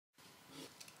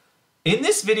In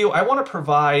this video, I want to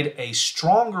provide a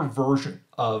stronger version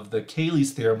of the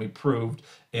Cayley's theorem we proved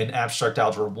in Abstract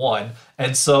Algebra 1.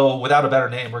 And so without a better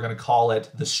name, we're going to call it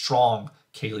the strong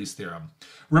Cayley's theorem.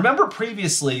 Remember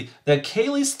previously that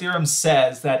Cayley's theorem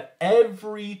says that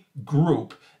every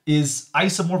group is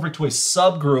isomorphic to a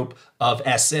subgroup of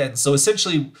Sn. So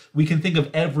essentially, we can think of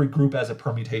every group as a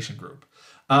permutation group.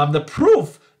 The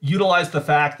proof utilized the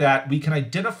fact that we can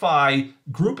identify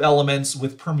group elements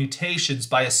with permutations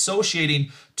by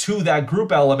associating to that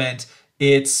group element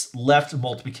its left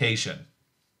multiplication.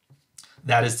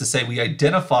 That is to say, we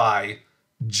identify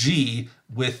g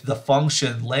with the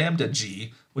function lambda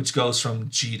g, which goes from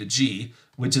g to g,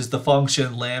 which is the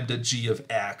function lambda g of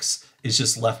x is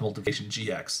just left multiplication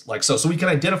gx, like so. So we can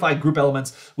identify group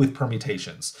elements with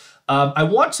permutations. I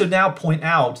want to now point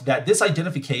out that this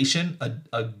identification,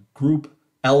 a group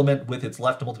element with its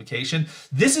left multiplication,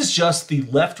 this is just the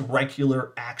left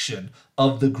regular action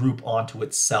of the group onto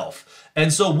itself.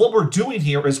 And so what we're doing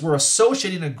here is we're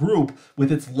associating a group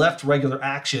with its left regular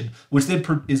action, which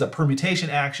then is a permutation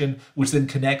action, which then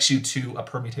connects you to a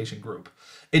permutation group.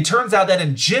 It turns out that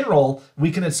in general,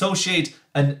 we can associate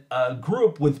a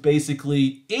group with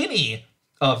basically any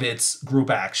of its group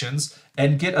actions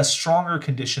and get a stronger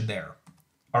condition there.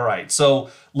 All right, so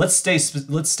let's state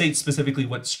specifically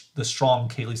what the strong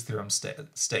Cayley's theorem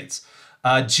states.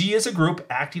 G is a group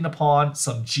acting upon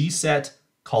some G set,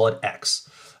 call it X.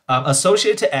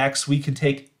 Associated to X, we can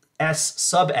take S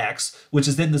sub X, which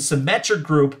is then the symmetric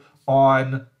group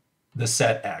on the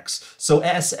set X. So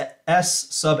S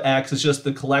sub X is just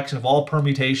the collection of all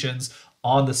permutations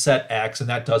on the set X, and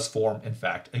that does form, in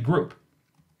fact, a group.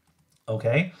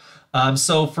 Okay,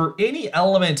 so for any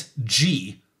element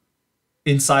G,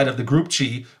 inside of the group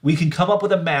G, we can come up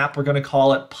with a map. We're going to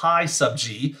call it pi sub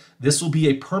G. This will be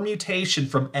a permutation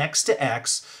from X to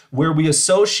X where we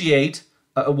associate,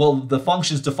 well, the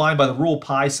function is defined by the rule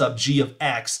pi sub G of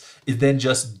X is then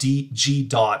just G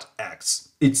dot X.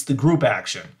 It's the group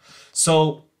action.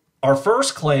 So our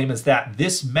first claim is that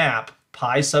this map,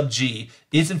 pi sub G,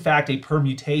 is in fact a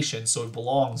permutation, so it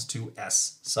belongs to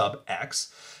S sub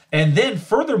X. And then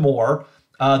furthermore,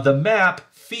 the map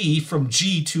phi from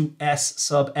G to S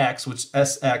sub X, which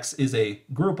Sx is a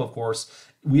group, of course,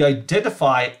 we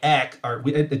identify an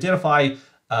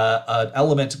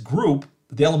element group,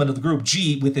 the element of the group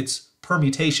G with its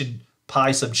permutation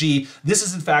pi sub G. This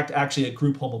is in fact actually a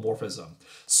group homomorphism.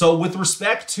 So with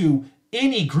respect to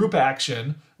any group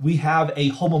action, we have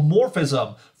a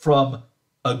homomorphism from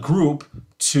a group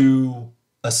to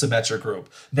a symmetric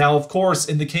group. Now, of course,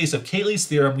 in the case of Cayley's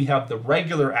theorem, we have the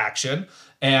regular action,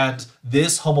 and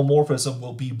this homomorphism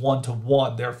will be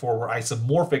one-to-one, therefore we're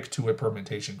isomorphic to a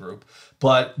permutation group.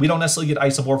 But we don't necessarily get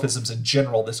isomorphisms in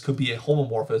general. This could be a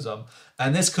homomorphism,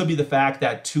 and this could be the fact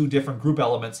that two different group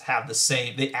elements have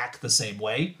they act the same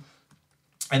way.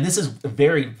 And this is the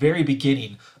very, very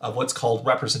beginning of what's called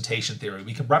representation theory.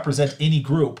 We can represent any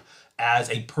group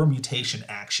as a permutation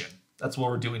action. That's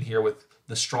what we're doing here with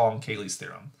the strong Cayley's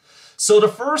theorem. So the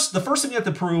first thing we have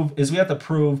to prove is we have to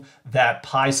prove that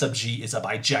pi sub G is a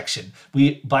bijection.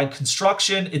 By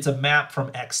construction, it's a map from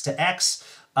X to X.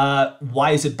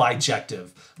 Why is it bijective?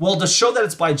 Well, to show that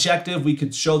it's bijective, we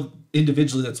could show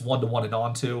individually that's one-to-one and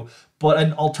onto, but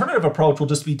an alternative approach will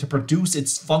just be to produce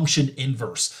its function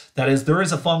inverse. That is, there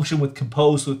is a function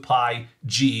composed with pi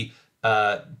G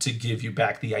to give you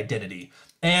back the identity.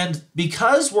 And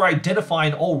because we're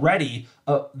identifying already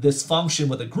this function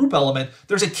with a group element,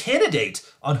 there's a candidate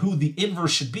on who the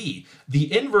inverse should be.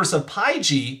 The inverse of pi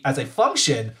g as a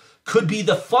function could be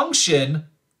the function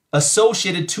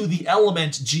associated to the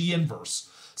element g inverse.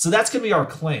 So that's going to be our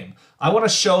claim. I want to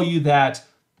show you that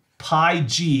pi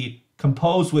g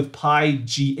composed with pi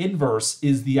g inverse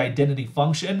is the identity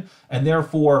function, and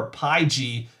therefore pi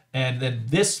g, and then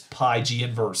this pi g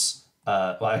inverse,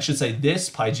 well, I should say this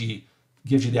pi g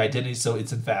gives you the identity, so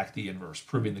it's in fact the inverse,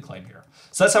 proving the claim here.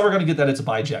 So that's how we're going to get that it's a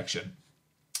bijection.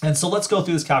 And so let's go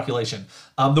through this calculation.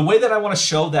 The way that I want to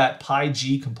show that pi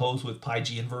g composed with pi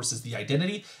g inverse is the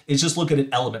identity is just look at it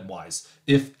element-wise.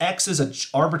 If x is an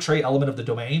arbitrary element of the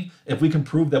domain, if we can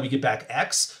prove that we get back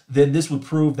x, then this would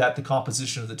prove that the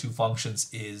composition of the two functions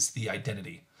is the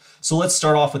identity. So let's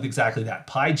start off with exactly that.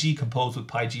 Pi g composed with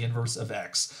pi g inverse of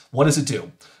x. What does it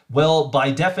do? Well,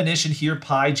 by definition here,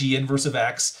 pi g inverse of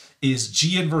x is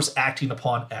g inverse acting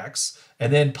upon x,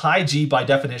 and then pi g by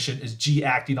definition is g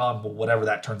acting on whatever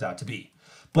that turns out to be.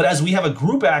 But as we have a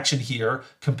group action here,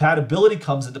 compatibility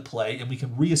comes into play, and we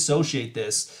can reassociate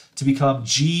this to become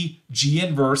g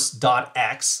inverse dot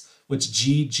x, which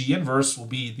G inverse will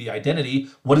be the identity.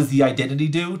 What does the identity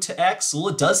do to X? Well,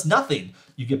 it does nothing.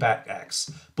 You get back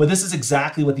X. But this is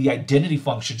exactly what the identity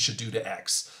function should do to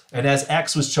X. And as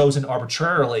X was chosen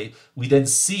arbitrarily, we then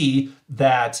see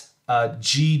that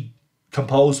G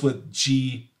composed with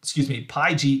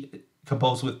pi G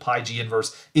composed with pi G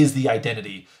inverse is the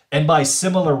identity. And by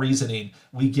similar reasoning,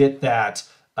 we get that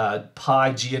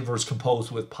pi G inverse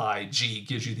composed with pi G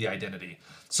gives you the identity.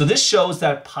 So this shows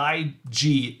that pi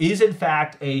G is in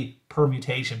fact a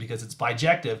permutation because it's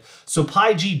bijective. So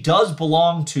pi G does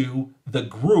belong to the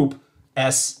group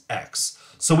SX.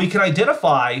 So we can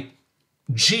identify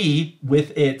G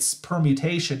with its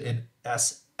permutation in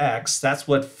SX. That's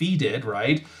what phi did,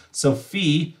 right? So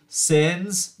phi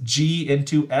sends G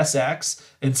into SX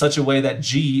in such a way that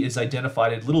G is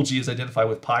identified, little g is identified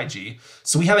with pi G.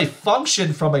 So we have a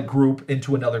function from a group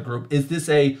into another group. Is this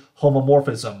a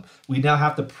homomorphism? We now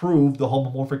have to prove the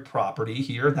homomorphic property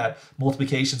here that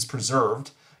multiplication is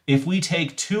preserved. If we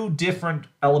take two different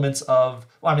elements of,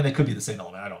 well, I mean, they could be the same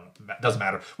element. I don't know. It doesn't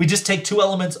matter. We just take two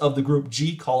elements of the group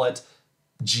G, call it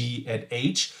G and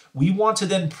H. We want to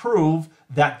then prove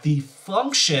that the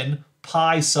function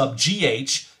pi sub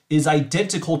GH is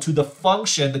identical to the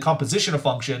function, the composition of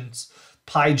functions,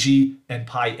 pi G and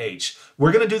pi H.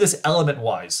 We're going to do this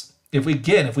element-wise. If we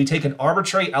take an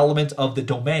arbitrary element of the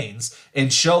domains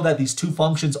and show that these two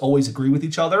functions always agree with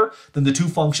each other, then the two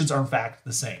functions are in fact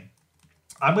the same.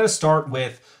 I'm going to start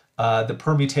with the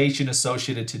permutation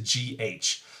associated to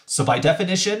GH. So by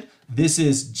definition, this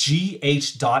is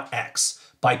GH dot X.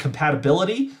 By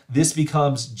compatibility, this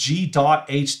becomes G dot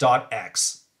H dot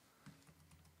X.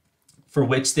 For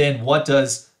which then, what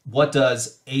does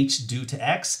H do to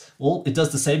X? Well, it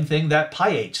does the same thing that pi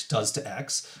H does to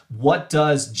X. What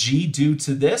does G do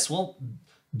to this? Well,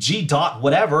 G dot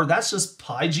whatever, that's just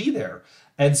pi G there.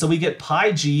 And so we get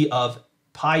pi G of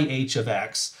pi H of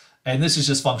X. And this is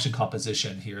just function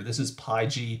composition here. This is pi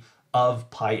G of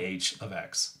pi H of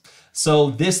X. So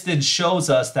this then shows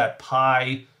us that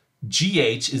pi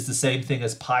GH is the same thing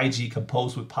as pi G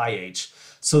composed with pi H.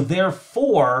 So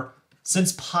therefore,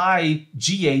 since pi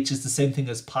GH is the same thing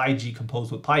as pi G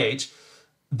composed with pi H,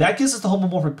 that gives us the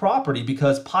homomorphic property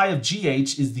because pi of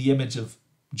GH is the image of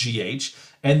GH,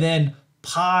 and then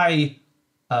pi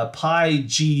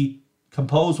G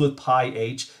composed with pi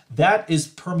H, that is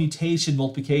permutation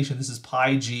multiplication. This is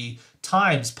pi G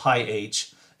times pi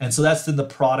H, and so that's then the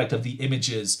product of the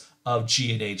images of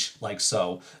G and H like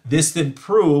so. This then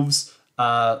proves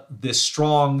this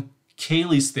strong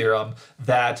Cayley's theorem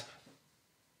that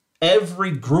every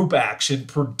group action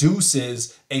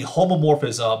produces a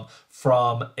homomorphism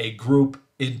from a group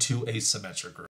into a symmetric group.